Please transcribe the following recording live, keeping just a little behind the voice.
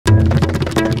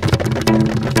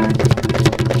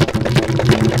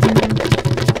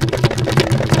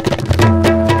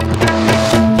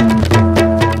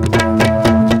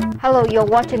You're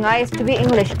watching ISTV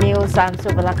English News. I'm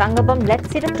Subala Kangabam. Let's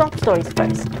see the top stories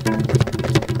first.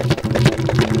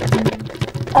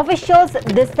 Officials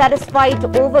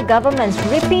dissatisfied over government's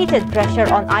repeated pressure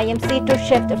on IMC to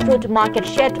shift fruit market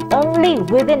shed only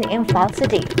within Imphal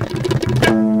city.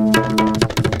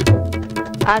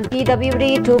 And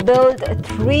PWD to build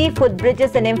 3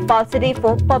 footbridges in Imphal city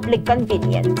for public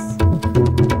convenience.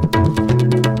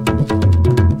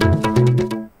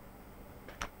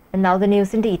 And now the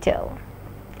news in detail.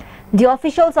 The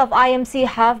officials of IMC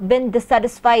have been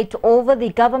dissatisfied over the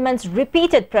government's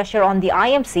repeated pressure on the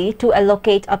IMC to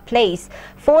allocate a place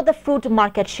for the fruit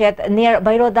market shed near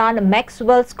Bairodan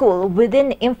Maxwell School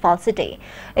within Imphal city.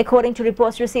 According to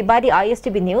reports received by the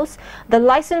ISTV News, the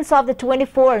license of the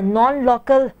 24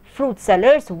 non-local fruit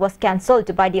sellers was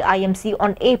cancelled by the IMC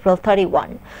on April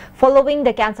 31. Following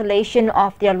the cancellation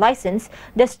of their license,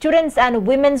 the students and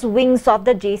women's wings of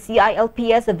the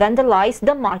JCILPS vandalized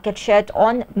the market shed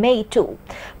on May 2.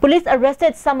 Police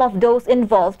arrested some of those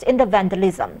involved in the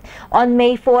vandalism. On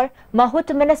May 4,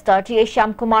 Mahut Minister T.A.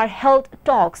 Shyamkumar held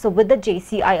talks with the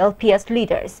JCILPS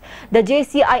leaders. The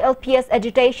JCILPS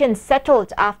agitation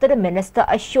settled after the minister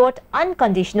assured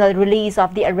unconditional release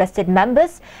of the arrested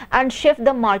members and shift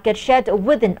the market shed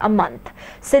within a month.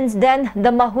 Since then,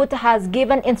 the Mahut has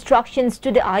given instructions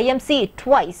to the IMC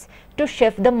twice to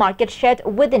shift the market shed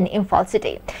within Imphal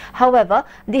city. However,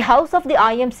 the House of the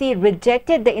IMC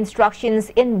rejected the instructions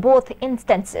in both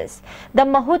instances. The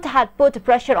Mahut had put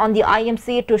pressure on the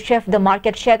IMC to shift the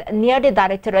market shed near the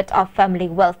Directorate of Family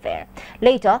Welfare.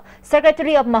 Later,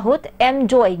 Secretary of Mahut M.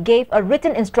 Joy gave a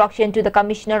written instruction to the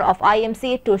Commissioner of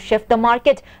IMC to shift the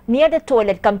market near the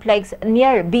toilet complex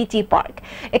near BT Park.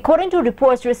 According to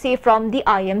reports received from the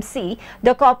IMC,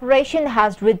 the corporation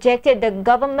has rejected the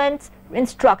government's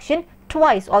instruction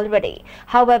twice already.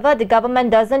 However, the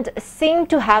government doesn't seem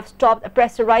to have stopped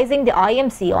pressurizing the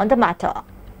IMC on the matter.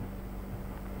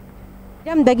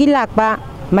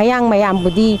 Mayang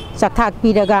budi sathak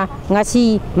piraga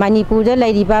ngasi Manipur da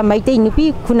lairiba maitai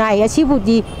nupi khunai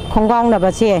asibudi khongong na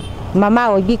base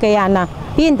mama oibi kayana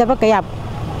pin daba kaya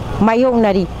mayong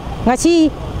nari ngasi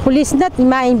police nat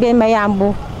ima imbe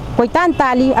mayambu koitan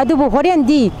tali adubu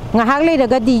horendi ngahak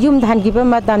leiraga di yum dhan giba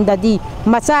matam dadi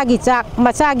machagi chak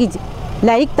machagi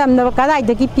laik tamna kadai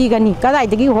dagi pigani kadai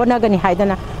dagi hona gani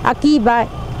haidana akiba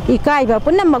ikaiba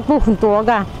punnamak bu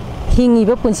huntoga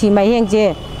hingiba punsi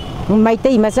mayengje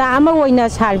Maitai macha ama oina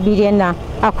sar birena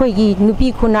akhoi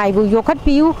nupi khunaibu yokhat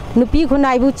piu nupi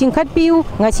khunaibu chingkhat piu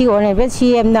ngasi honorable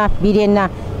CM na birena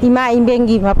ima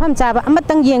imbengi mafam chaba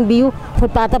amatang yengbiu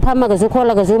footpath phamaga su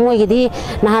kholaga su moi gidi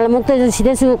nahal mukta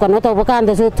sida su kono toba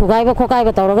kanda su thugaiba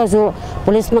khokaiba tawraga su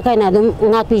police makai na dum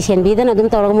ngakpi senbi dana dum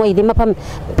tawraga moi gidi mafam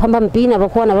phambam pi na ba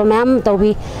khona ba mayam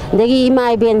tawbi degi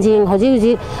imai benjing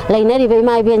hoji lainari ba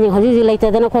imai benjing hoji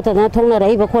laita dana khota dana thongna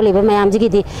rai ba kholi ba mayam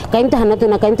jigidi kaimta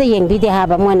hanatuna kaimta yengbi de ha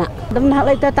ba moina dum nak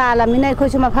laita ta lamina khoi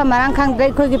suma pham marang khang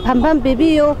dai khoi gi pham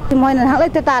bibiu moina nak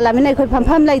laita ta lamina khoi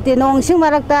pham laite nong sing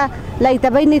marakta laita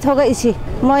bai ni thoga isi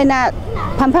moina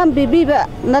pham bibi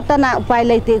natana upai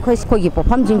laite khoi gi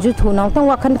pham jingju thunang tang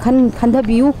wa khan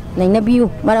biu naina biu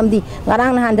maramdi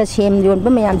garang na handa sem jon ba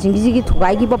mayam jingji gi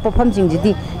thugai gi ba pham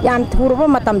jingji yan thuruba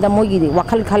matam da moi gi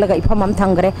wakhal khalaga ifam am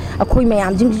thangre akhoi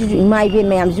mayam jingji imai ben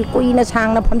mayam ji koina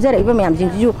sangna phamjare ba mayam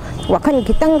jingji wakhal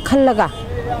kitang khallaga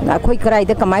akhoi karai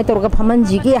da kamai torga phaman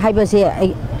ji gi haibase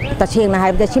ai taseng na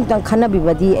haibda simtang khanabi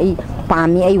badi ai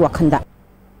pami ai wakhanda.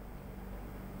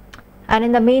 And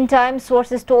in the meantime,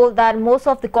 sources told that most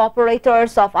of the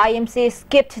corporators of IMC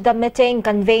skipped the meeting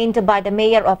convened by the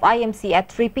mayor of IMC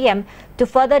at 3 p.m. to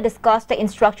further discuss the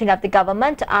instruction of the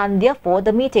government, and therefore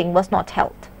the meeting was not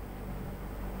held.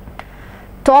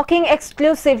 Talking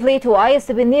exclusively to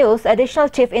ISTV News, Additional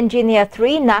Chief Engineer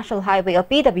 3, National Highway or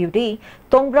PWD,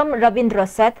 Tongbram Rabindra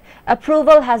said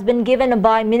approval has been given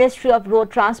by Ministry of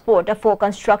Road Transport for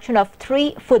construction of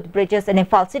 3 footbridges in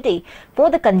Imphal city for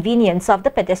the convenience of the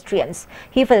pedestrians.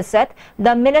 He further said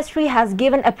the ministry has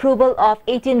given approval of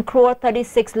 18 crore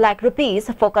 36 lakh rupees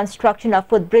for construction of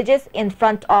footbridges in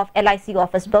front of LIC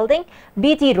office building,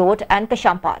 BT Road and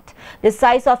Kashampat. The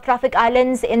size of traffic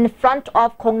islands in front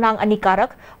of Khongnang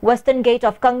Anikarak, Western Gate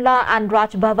of Kangla and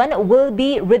Raj Bhavan will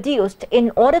be reduced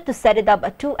in order to set it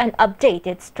up to an updated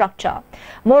structure.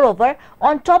 Moreover,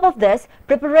 on top of this,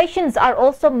 preparations are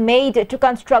also made to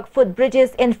construct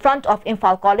footbridges in front of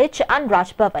Imphal College and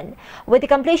Raj Bhavan. With the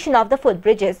completion of the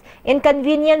footbridges,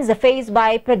 inconvenience faced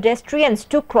by pedestrians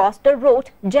to cross the road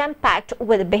jam-packed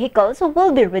with vehicles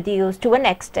will be reduced to an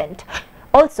extent.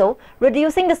 Also,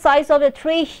 reducing the size of the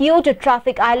 3 huge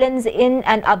traffic islands in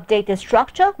an updated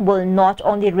structure will not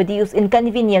only reduce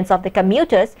inconvenience of the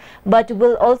commuters, but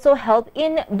will also help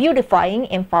in beautifying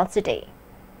Imphal city.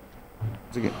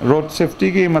 Road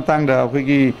safety ki matang da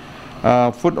ki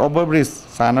foot overbridge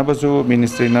sanabasu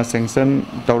ministry na sanction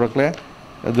taurakle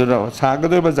adura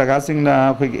sagadu ba jaga sing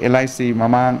na ki LIC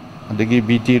mamang adagi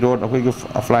BT road ki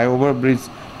flyover bridge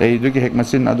ei du ki hek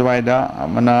machine adwaida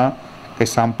mana kai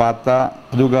sampata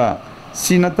aduga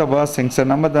sinataba sanction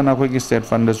amadana ki state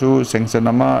fund su sanction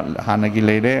ama hanagi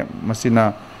leire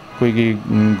masina ki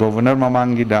governor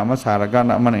mamang gi dama saraga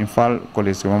na mana Imphal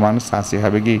college mamang sasi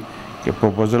habegi ke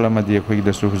proposal amadi ki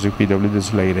da su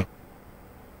PWD leire.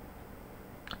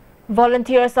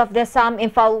 Volunteers of the Assam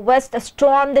Imphal West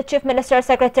stormed the Chief Minister's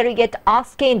Secretariat,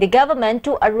 asking the government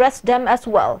to arrest them as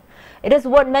well. It is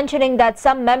worth mentioning that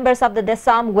some members of the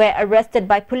Assam were arrested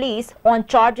by police on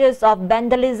charges of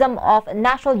vandalism of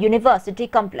National University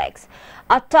complex.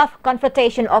 A tough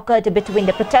confrontation occurred between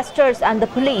the protesters and the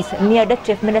police near the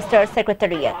Chief Minister's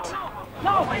Secretariat.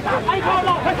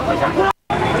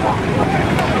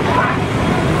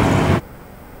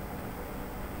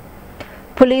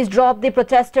 Police dropped the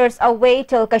protesters away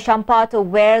till Kashampat,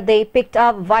 where they picked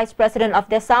up Vice President of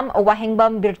the Assam,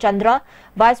 Wahingbam Birchandra,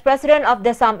 Vice President of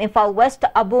the Assam Imphal West,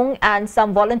 Abung, and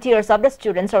some volunteers of the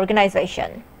students'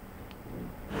 organization.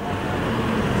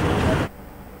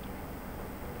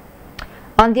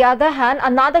 On the other hand,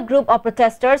 another group of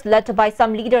protesters led by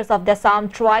some leaders of the Assam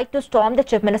tried to storm the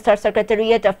Chief Minister's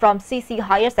Secretariat from CC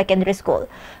Higher Secondary School.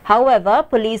 However,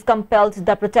 police compelled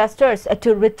the protesters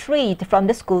to retreat from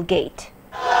the school gate.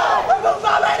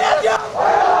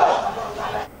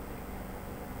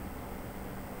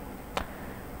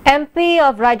 MP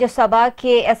of Rajya Sabha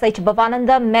KSH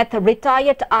Bhavananda met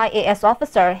retired IAS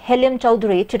officer Helim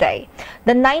Chowdhury today.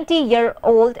 The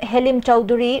 90-year-old Helim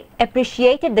Chowdhury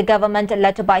appreciated the government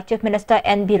led by Chief Minister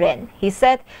N. Biren. He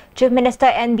said Chief Minister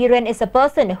N. Biren is a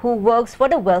person who works for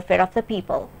the welfare of the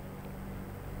people.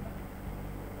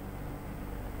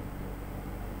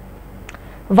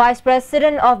 Vice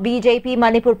President of BJP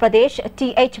Manipur Pradesh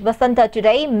T.H. Basanta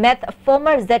today met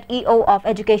former ZEO of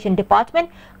Education Department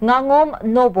Ngangom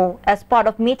Nobo as part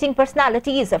of meeting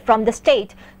personalities from the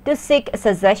state to seek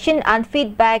suggestion and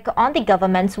feedback on the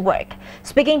government's work.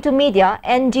 Speaking to media,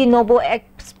 NG Nobo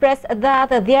expressed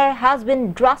that there has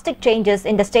been drastic changes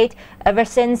in the state ever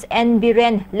since N.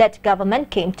 Biren-led government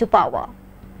came to power.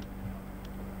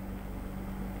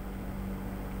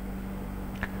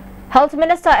 Health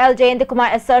Minister L. Jayendra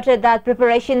Kumar asserted that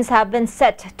preparations have been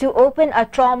set to open a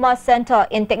trauma center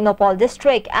in Technopol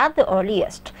district at the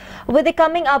earliest. With the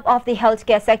coming up of the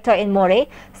healthcare sector in Moreh,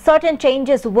 certain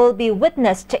changes will be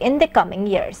witnessed in the coming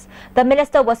years. The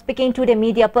minister was speaking to the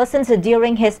media persons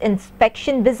during his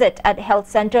inspection visit at health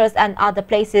centers and other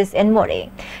places in Moreh.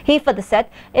 He further said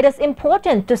it is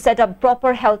important to set up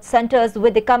proper health centers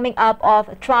with the coming up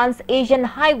of Trans-Asian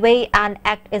Highway and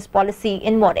Act East policy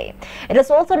in Moreh. It is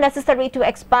also necessary to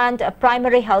expand a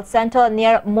primary health center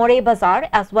near Moreh Bazaar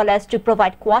as well as to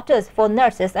provide quarters for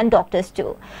nurses and doctors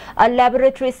too. A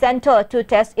laboratory center to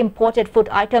test imported food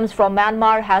items from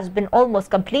Myanmar has been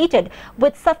almost completed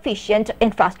with sufficient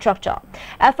infrastructure.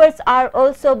 Efforts are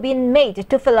also being made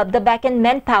to fill up the back-end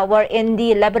manpower in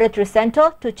the laboratory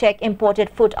center to check imported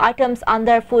food items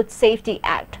under Food Safety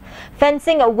Act.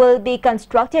 Fencing will be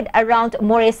constructed around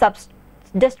Moreh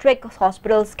District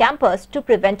Hospital's campus to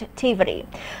prevent thievery.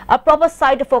 A proper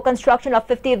site for construction of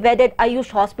 50-bedded Ayush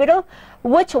Hospital,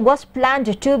 which was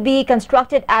planned to be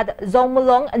constructed at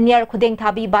Zongmulong near Khudeng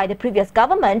Thabi by the previous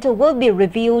government, will be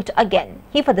reviewed again.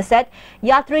 He further said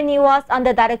Yatri Niwas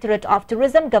under Directorate of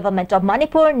Tourism, Government of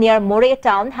Manipur near Moreh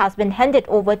town has been handed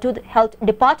over to the Health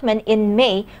Department in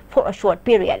May for a short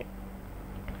period.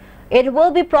 It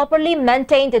will be properly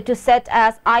maintained to set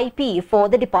as IP for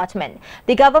the department.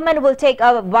 The government will take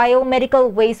up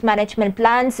biomedical waste management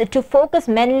plans to focus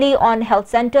mainly on health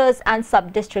centers and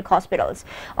sub-district hospitals.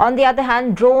 On the other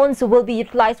hand, drones will be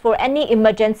utilized for any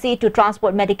emergency to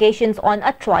transport medications on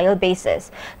a trial basis.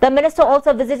 The minister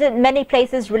also visited many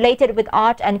places related with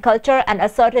art and culture and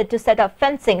asserted to set up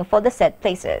fencing for the said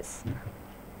places.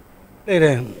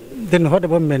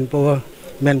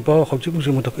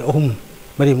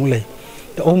 Mari mulai,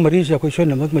 the old Maris are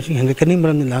question about machine and the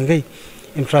Kanimran and Langai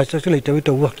infrastructure later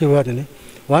to work you out in it.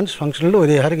 Once functional,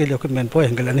 they had a document for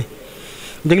Angalani.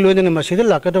 The Luan and Masida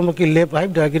Lakatamaki lab,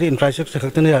 I've diagrammed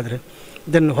infrastructure.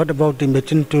 Then what about the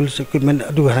machine tools,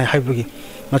 equipment, do I have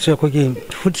Masakoki,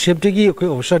 food safety,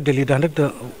 also daily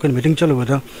director, meeting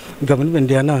Chalovada, Government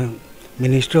Indiana,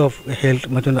 Minister of Health,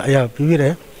 Matuna Aya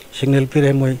Pivira, signal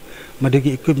pire moi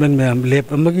madagi equipment me lab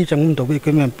amagi changum to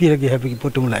equipment pire gi have gi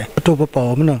potum lai to pa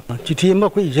paw mna chithi ma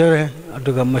khoi jare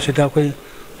aduga masida khoi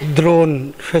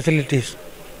drone facilities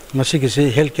masigi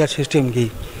se healthcare system gi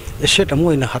asset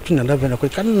amoi na hapin na bena khoi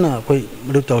kanna khoi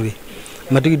madu tawri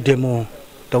madagi demo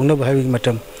tawna ba hawi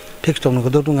matam fix tawna ko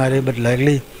do ngare but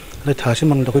likely la thasi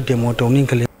mang to khoi demo tawning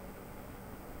khale.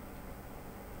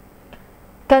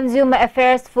 Consumer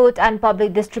Affairs, Food and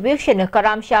Public Distribution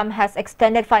Karamsham has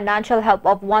extended financial help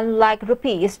of 1 lakh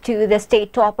rupees to the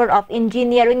state topper of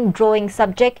engineering drawing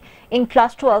subject in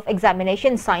class 12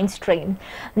 examination science stream.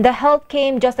 The help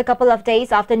came just a couple of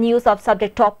days after news of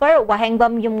subject topper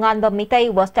Wahengbam Yumnganba Mitay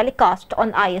was telecast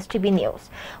on ISTV News.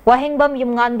 Wahengbam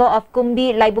Yumnganba of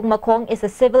Kumbi Laibung Makong is a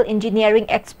civil engineering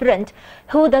aspirant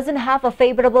who doesn't have a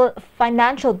favorable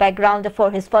financial background for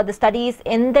his further studies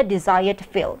in the desired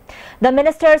field. The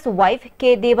minister's wife,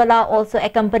 K. Devala, also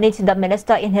accompanied the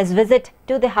minister in his visit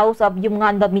to the house of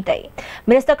Yumnganba Mitay.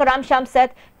 Minister Karamsham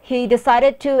said he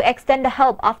decided to extend the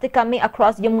help after coming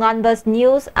across Yumnganba's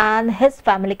news and his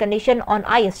family condition on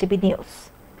ISTV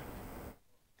News.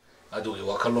 Adugi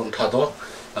wakalon thado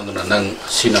anduna nang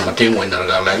sina mateng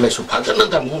oinarga lai su phajana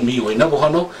damu mi oina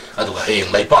bohano aduga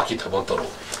heng lai paki thabo toro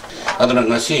aduna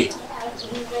ngasi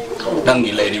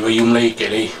nangi lai riwa yum lai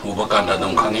kere ubakanda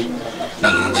dam khani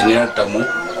nang engineer tamu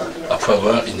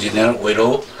afaba engineer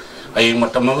oiro ai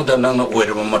matamaga da nang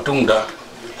oiro matungda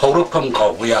haurukham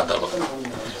kau ya da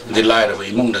di lai ra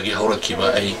imung dagi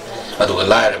haurakhiba ai aduga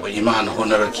lai ra iman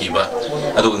honarakhiba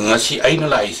aduga ngasi aina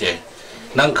lai se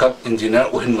nang khak engineer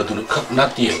ohin madun khak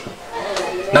nati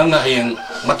nang na heng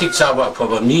matik chaba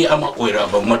phaba mi ama oira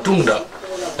ba matungda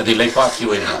adi laipa ki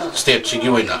oina state chi ki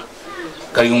oina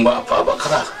karingba phaba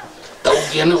khara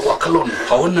tawgiana wakalon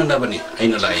phawna na bani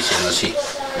aina lai se ngasi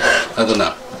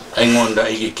aduna aingonda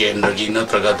igi kendra gi na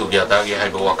traga tu gya da gi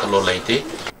haiba wakalo laite.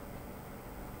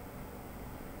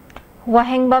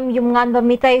 Wahengbam Yumnganba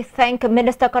Mitay thanked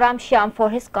Minister Karamsham for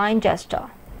his kind gesture.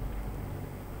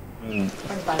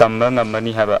 Tambang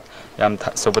money have a yam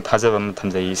sober Tazam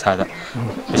Tamzai Sada.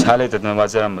 It's highlighted no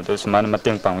Wazaram, those man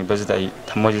Mating Pang, because they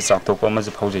Tamoji Sakto, Pomas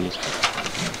Posi.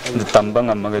 The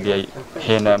Tambang Magadi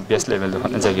Hena best level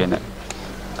again.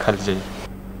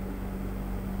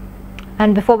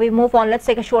 And before we move on, let's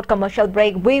take a short commercial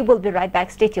break. We will be right back.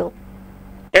 Stay tuned.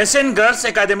 SN Girls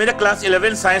Academy class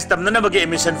 11 science tamna bagi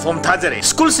admission form thajare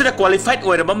school sida qualified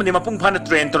oiraba mani mapung phana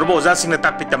train torbo oja singna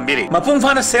takpi tambiri mapung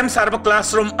phana same sarba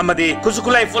classroom amadi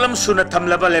kusukulai folam suna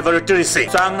thamlaba laboratory se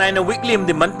chang naina weekly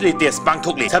the monthly test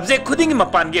pangthokli subject khuding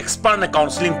mapan gi expert na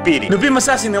counseling piri nupi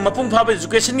masa singna mapung phaba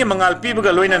education gi mangal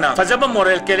pibaga loinana fajaba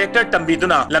moral character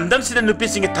tambiduna lamdam sida nupi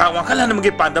singi tha wakal hanam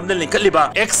gi pandam den linkaliba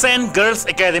SN Girls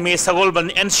Academy Sagolban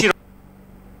NC.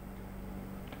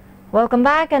 Welcome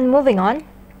back and moving on.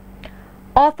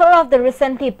 Author of the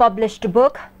recently published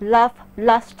book, Love,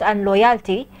 Lust and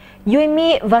Loyalty,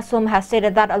 Yuimi Vasum has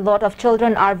stated that a lot of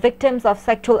children are victims of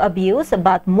sexual abuse,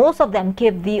 but most of them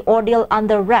keep the ordeal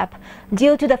under wrap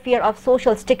due to the fear of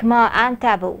social stigma and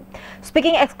taboo.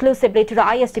 Speaking exclusively to the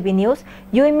ISTV News,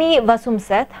 Yuimi Vasum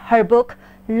said her book,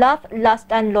 Love, Lust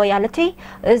and Loyalty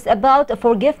is about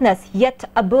forgiveness, yet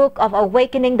a book of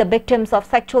awakening the victims of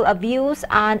sexual abuse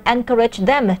and encourage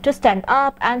them to stand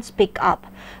up and speak up.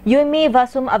 Yuimi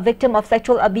Vasum, a victim of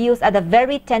sexual abuse at a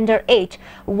very tender age,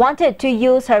 wanted to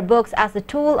use her books as a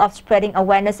tool of spreading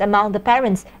awareness among the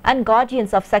parents and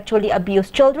guardians of sexually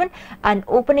abused children and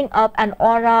opening up an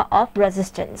aura of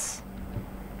resistance.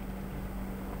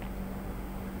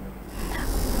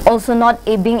 Also not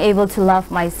being able to love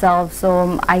myself,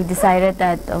 so I decided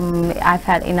that I've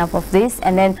had enough of this,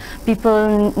 and then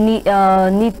people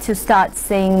need to start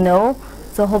saying no.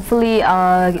 So hopefully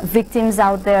victims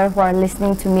out there who are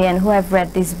listening to me and who have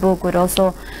read this book would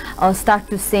also start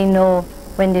to say no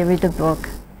when they read the book.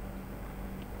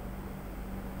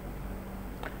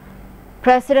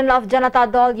 President of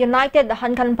Janata Dal United,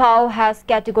 Han Kanpao, has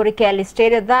categorically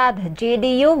stated that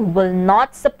JDU will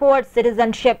not support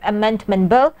Citizenship Amendment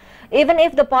Bill, even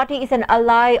if the party is an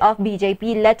ally of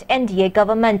BJP-led NDA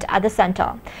government at the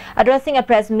centre. Addressing a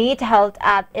press meet held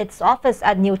at its office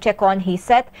at New Chekon, he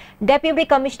said Deputy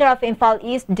Commissioner of Imphal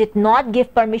East did not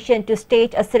give permission to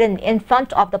stage a sit-in in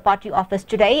front of the party office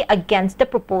today against the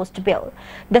proposed bill.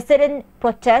 The sit-in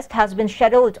protest has been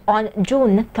scheduled on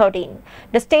June 13.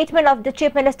 The statement of the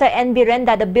Chief Minister N. Biren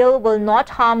that the bill will not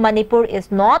harm Manipur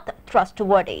is not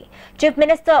trustworthy. Chief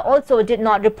Minister also did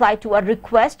not reply to a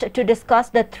request to discuss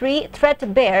the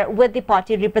three-threat bear with the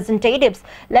party representatives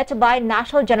led by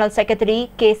National General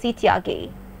Secretary K.C.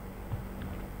 Tyagi.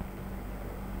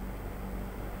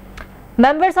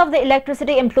 Members of the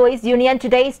Electricity Employees Union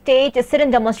today staged a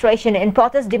sit-in demonstration in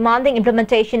protest demanding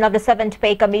implementation of the 7th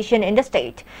Pay Commission in the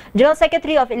state. General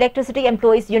Secretary of Electricity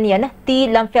Employees Union, T.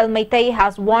 Lamphel Meitei,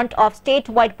 has warned of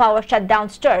statewide power shutdown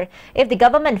stir if the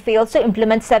government fails to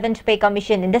implement 7th Pay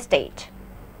Commission in the state.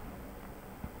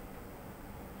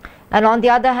 And on the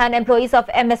other hand, employees of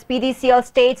MSPDCL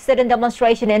staged sit-in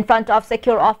demonstration in front of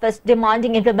Secure Office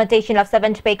demanding implementation of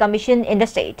 7th Pay Commission in the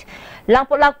state.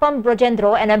 Langpolakpam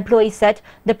Brojendro, an employee, said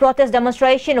the protest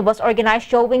demonstration was organized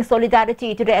showing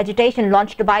solidarity to the agitation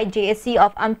launched by JSC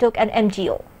of Amtuk and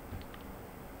MGO.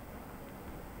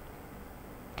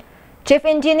 Chief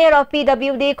Engineer of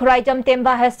PWD Khuraijam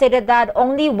Temba has stated that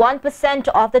only 1%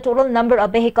 of the total number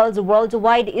of vehicles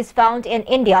worldwide is found in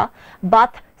India,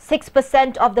 but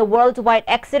 6% of the worldwide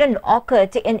accident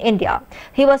occurred in India.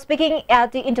 He was speaking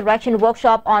at the interaction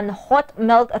workshop on hot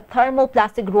melt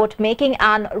thermoplastic road making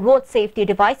and road safety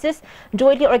devices,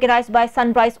 jointly organized by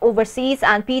Sunrise Overseas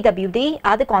and PWD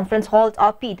at the conference hall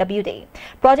of PWD.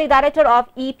 Project Director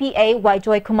of EPA Y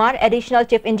Joy Kumar, Additional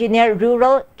Chief Engineer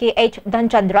Rural KH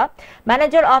Dhanchandra,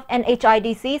 Manager of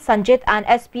NHIDC Sanjit and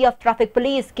SP of Traffic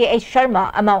Police KH Sharma,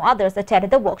 among others,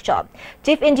 attended the workshop.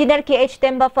 Chief Engineer KH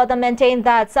Temba further maintained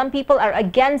that some people are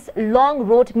against long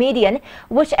road median,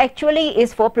 which actually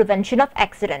is for prevention of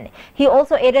accident. He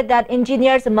also added that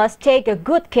engineers must take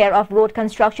good care of road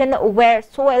construction where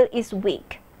soil is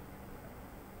weak.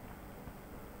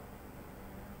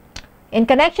 In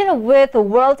connection with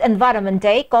World Environment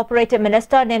Day, Cooperative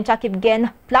Minister Nemchakip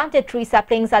Gen planted tree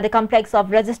saplings at the complex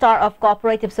of Registrar of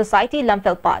Cooperative Society,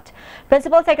 Lamphel.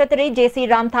 Principal Secretary J.C.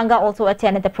 Ramthanga also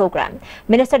attended the program.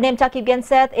 Minister Nemchakip Gen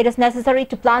said it is necessary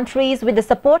to plant trees with the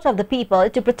support of the people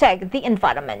to protect the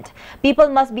environment. People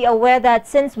must be aware that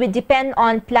since we depend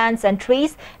on plants and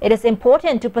trees, it is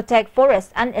important to protect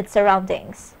forests and its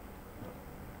surroundings.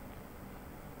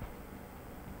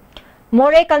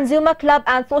 Moray Consumer Club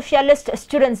and Socialist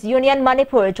Students Union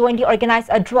Manipur jointly organized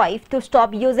a drive to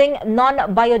stop using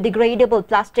non-biodegradable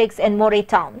plastics in Moray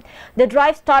town. The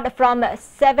drive started from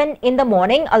 7 in the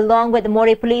morning along with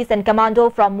Moray Police and Commando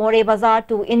from Moray Bazaar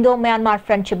to Indo-Myanmar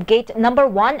Friendship Gate number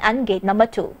 1 and Gate number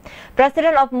 2.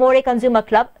 President of Moray Consumer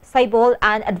Club, Saibol,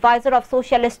 and advisor of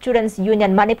Socialist Students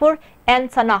Union Manipur, N.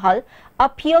 Sanahal,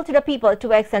 appealed to the people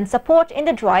to extend support in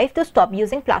the drive to stop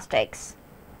using plastics.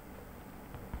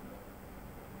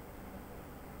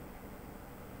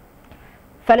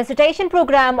 Felicitation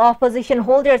program of position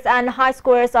holders and high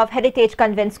scorers of Heritage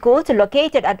Convent Schools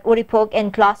located at Uripok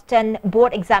in Class 10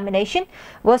 board examination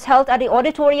was held at the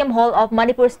Auditorium Hall of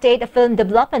Manipur State Film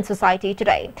Development Society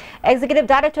today. Executive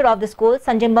Director of the school,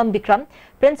 Sanjimbam Bikram,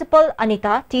 Principal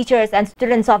Anita, teachers and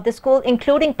students of the school,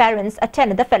 including parents,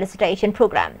 attended the felicitation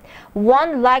program.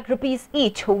 1 lakh rupees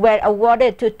each were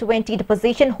awarded to 20th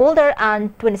position holder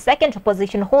and 22nd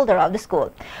position holder of the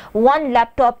school. 1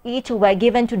 laptop each were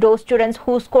given to those students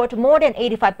who scored more than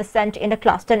 85% in the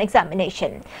Class 10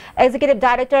 examination. Executive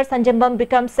Director Sanjimbam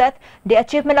Bikram said the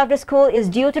achievement of the school is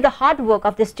due to the hard work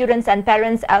of the students and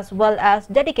parents as well as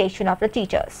dedication of the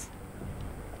teachers.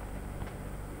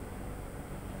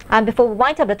 And before we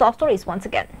wind up the top stories once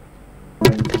again.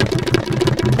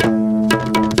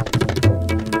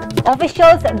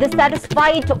 Officials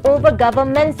dissatisfied over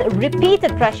government's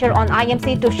repeated pressure on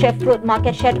IMC to shift fruit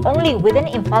market share only within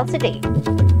Imphal City.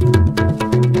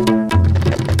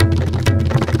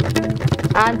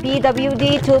 And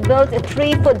PWD to build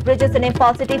 3 footbridges in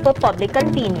Imphal City for public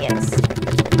convenience.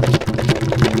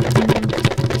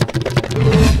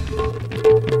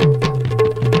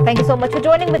 Thank you so much for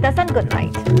joining with us and good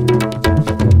night.